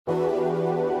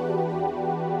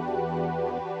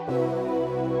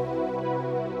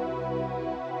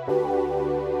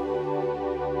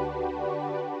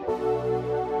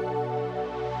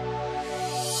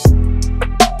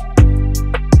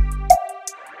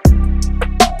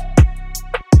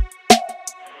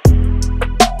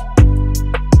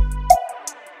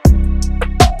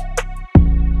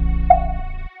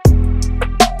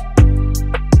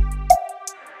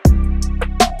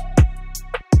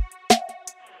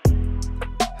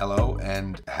Hello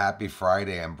and happy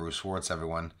Friday. I'm Bruce Schwartz,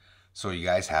 everyone. So, you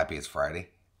guys happy it's Friday?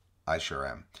 I sure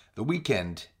am. The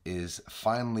weekend is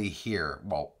finally here.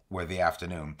 Well, we're the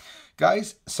afternoon.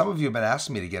 Guys, some of you have been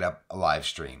asking me to get up a live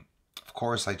stream. Of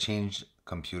course, I changed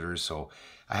computers, so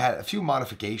I had a few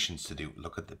modifications to do.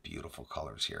 Look at the beautiful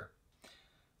colors here.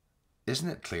 Isn't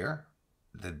it clear?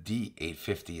 The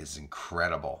D850 is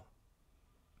incredible.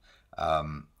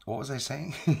 What was I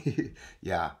saying?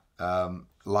 Yeah.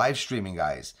 Live streaming,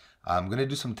 guys. I'm going to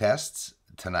do some tests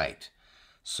tonight.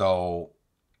 So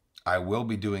I will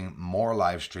be doing more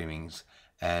live streamings.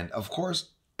 And of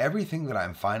course, everything that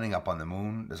I'm finding up on the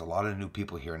moon, there's a lot of new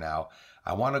people here now.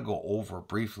 I want to go over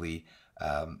briefly,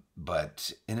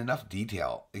 but in enough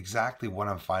detail, exactly what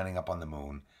I'm finding up on the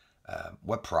moon,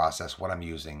 what process, what I'm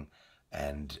using,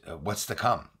 and what's to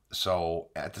come. So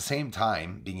at the same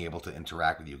time, being able to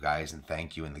interact with you guys and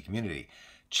thank you in the community.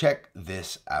 Check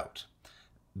this out.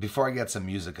 Before I get some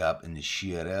music up and the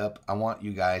shit up, I want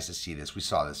you guys to see this. We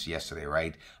saw this yesterday,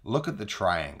 right? Look at the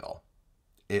triangle.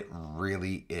 It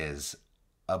really is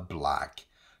a black,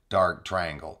 dark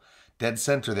triangle. Dead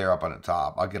center there up on the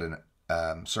top. I'll get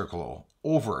a circle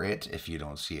over it if you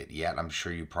don't see it yet. I'm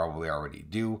sure you probably already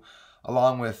do.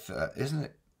 Along with, isn't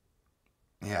it?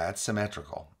 Yeah, it's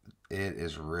symmetrical. It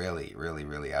is really, really,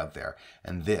 really out there.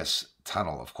 And this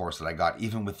tunnel, of course, that I got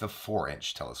even with the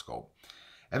 4-inch telescope.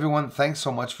 Everyone, thanks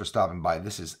so much for stopping by.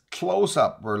 This is close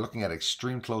up. We're looking at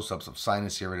extreme close-ups of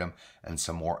Sinus, Iridum, and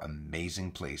some more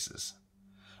amazing places.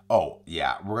 Oh,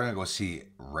 yeah, we're going to go see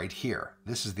right here.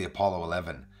 This is the Apollo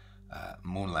 11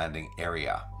 moon landing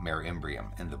area, Mare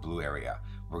Imbrium, in the blue area.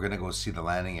 We're going to go see the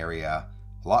landing area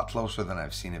a lot closer than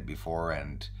I've seen it before,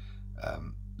 and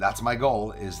that's my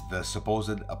goal, is the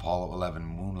supposed Apollo 11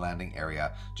 moon landing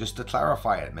area. Just to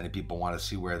clarify it, many people want to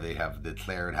see where they have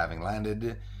declared having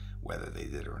landed, whether they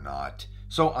did or not.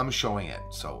 So I'm showing it.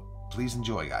 So please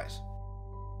enjoy, guys.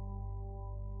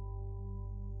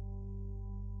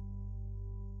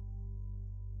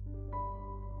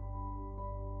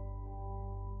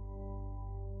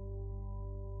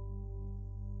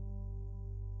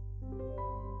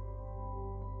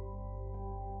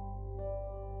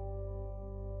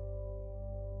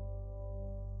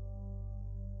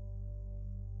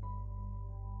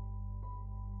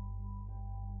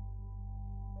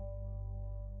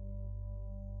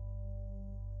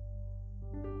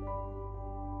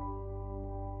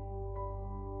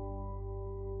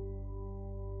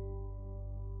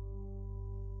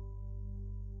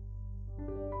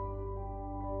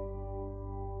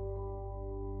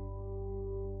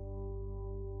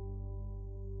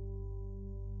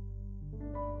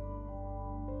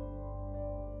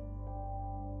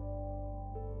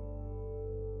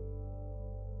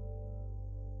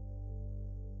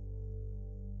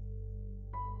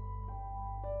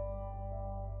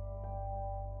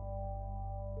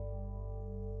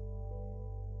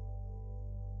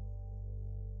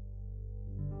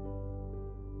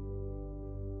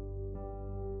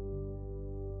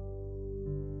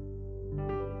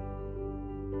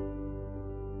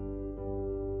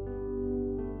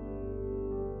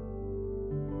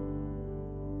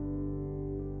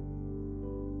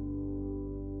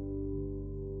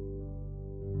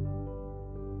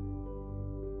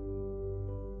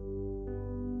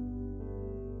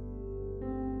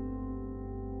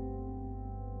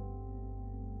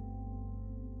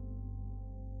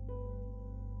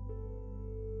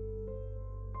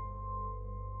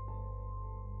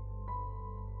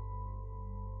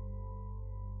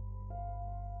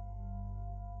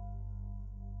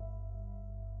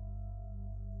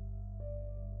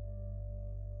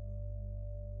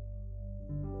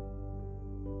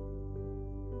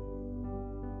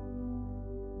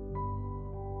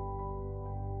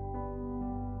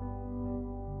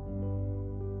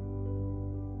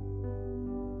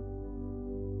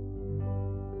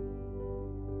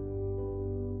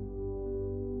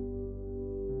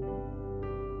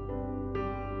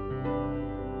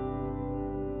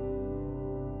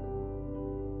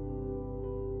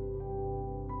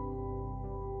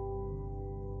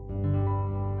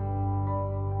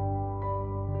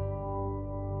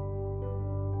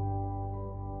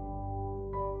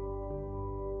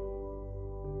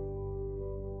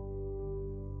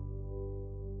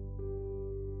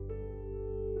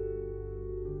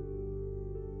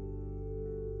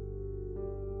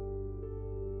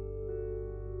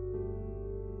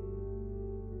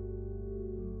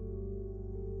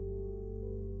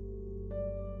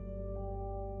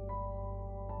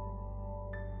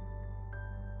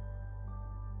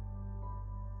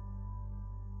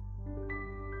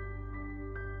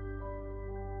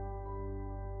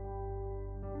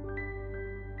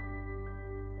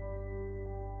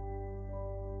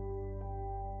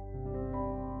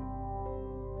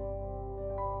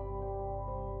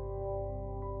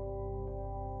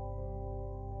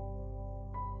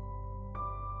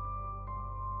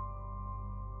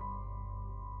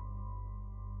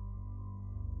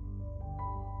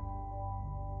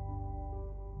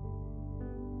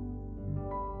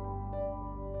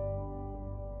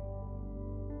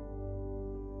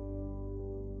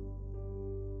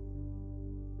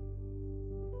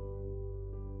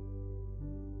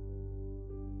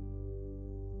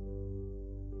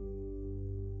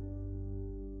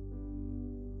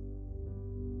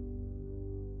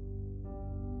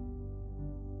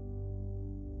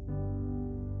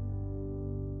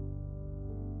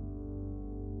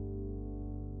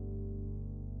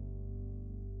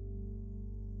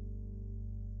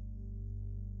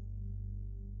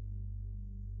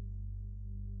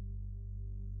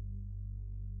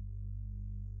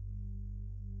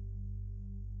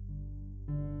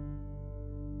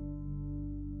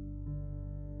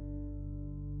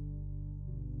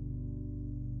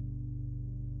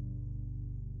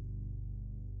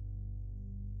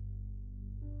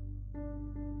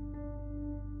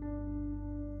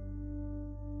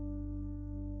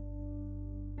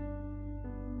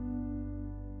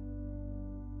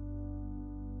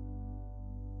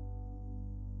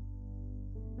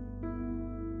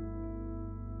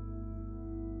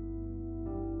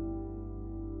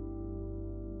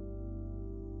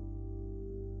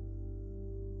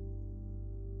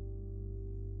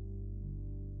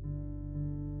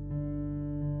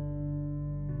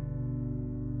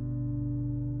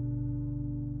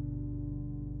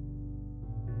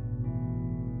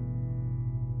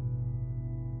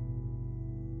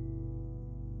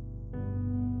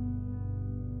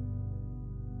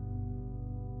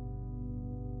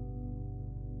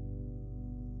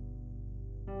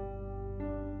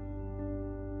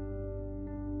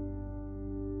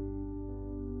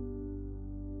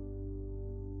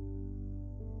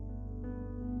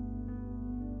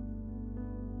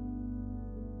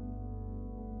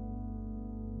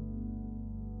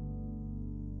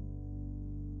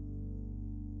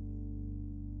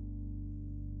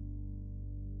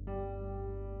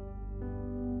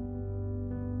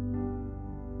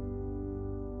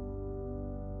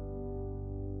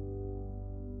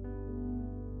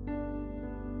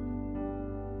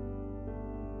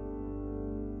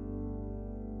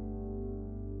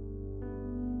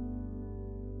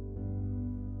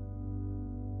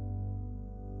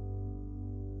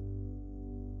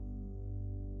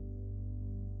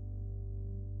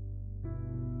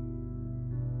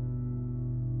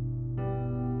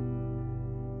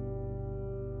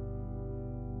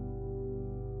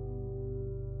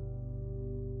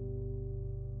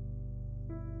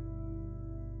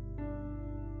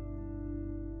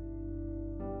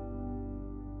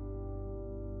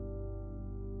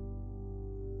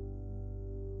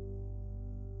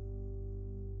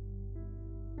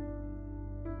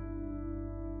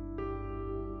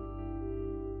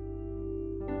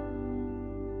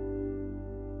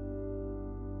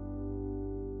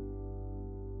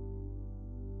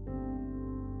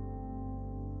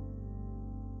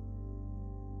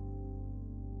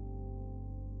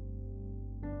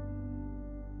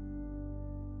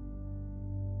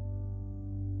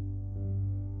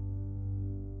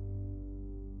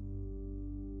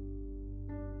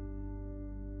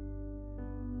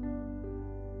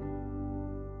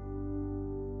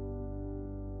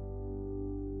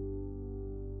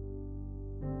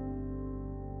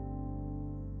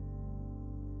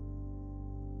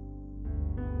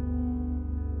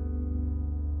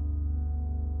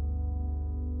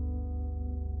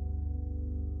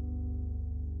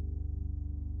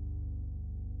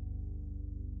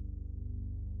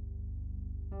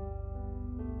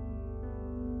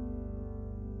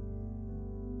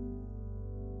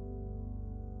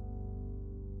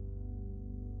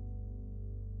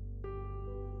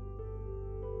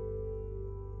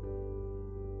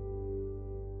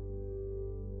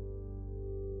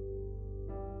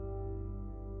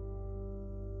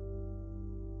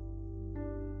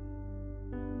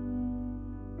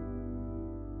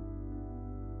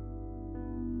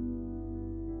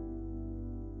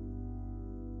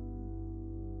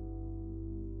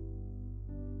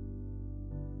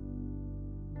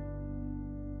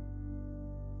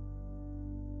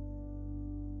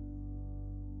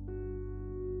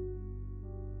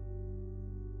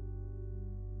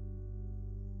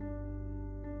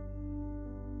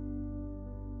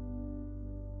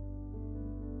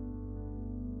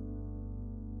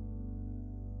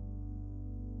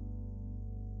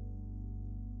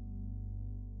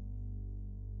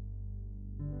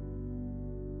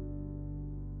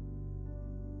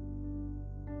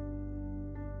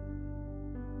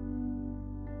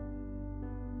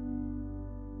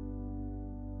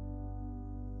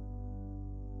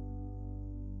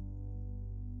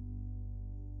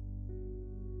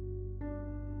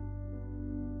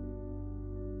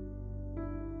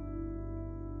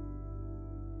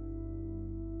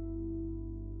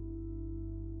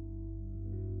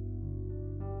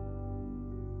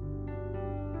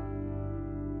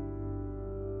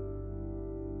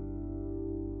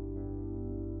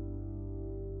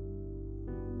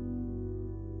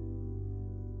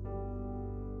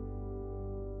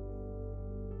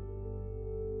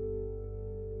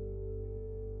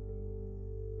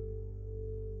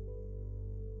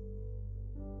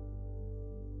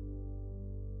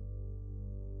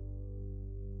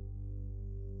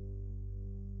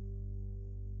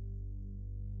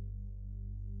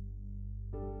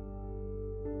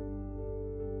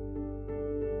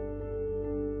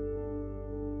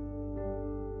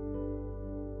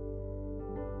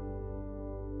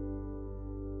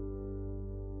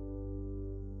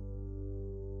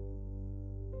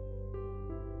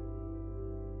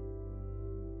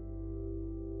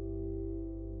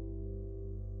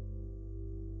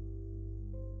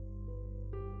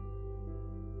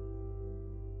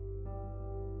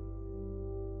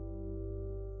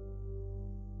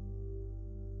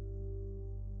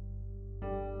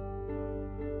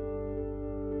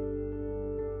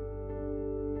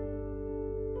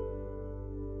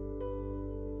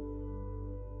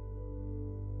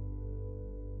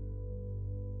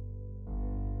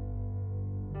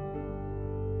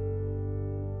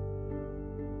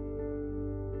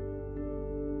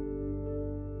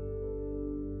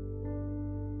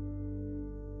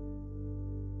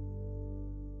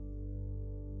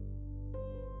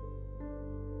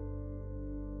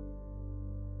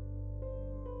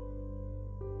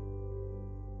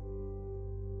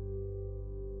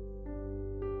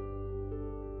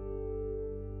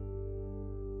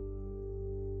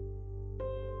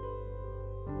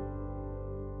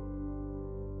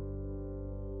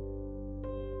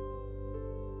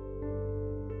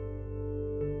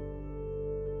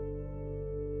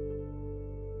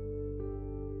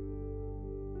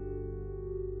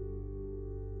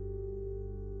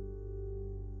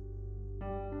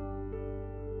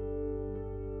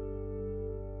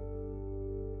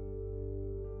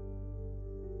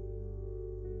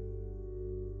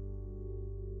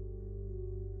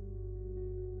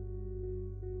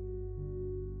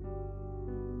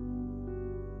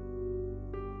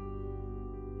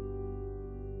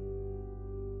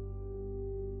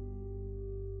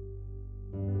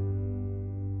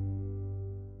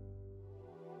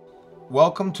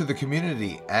 welcome to the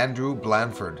community, Andrew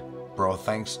Blanford. Bro,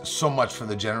 thanks so much for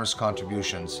the generous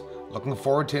contributions. Looking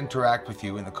forward to interact with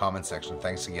you in the comment section.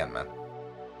 Thanks again, man.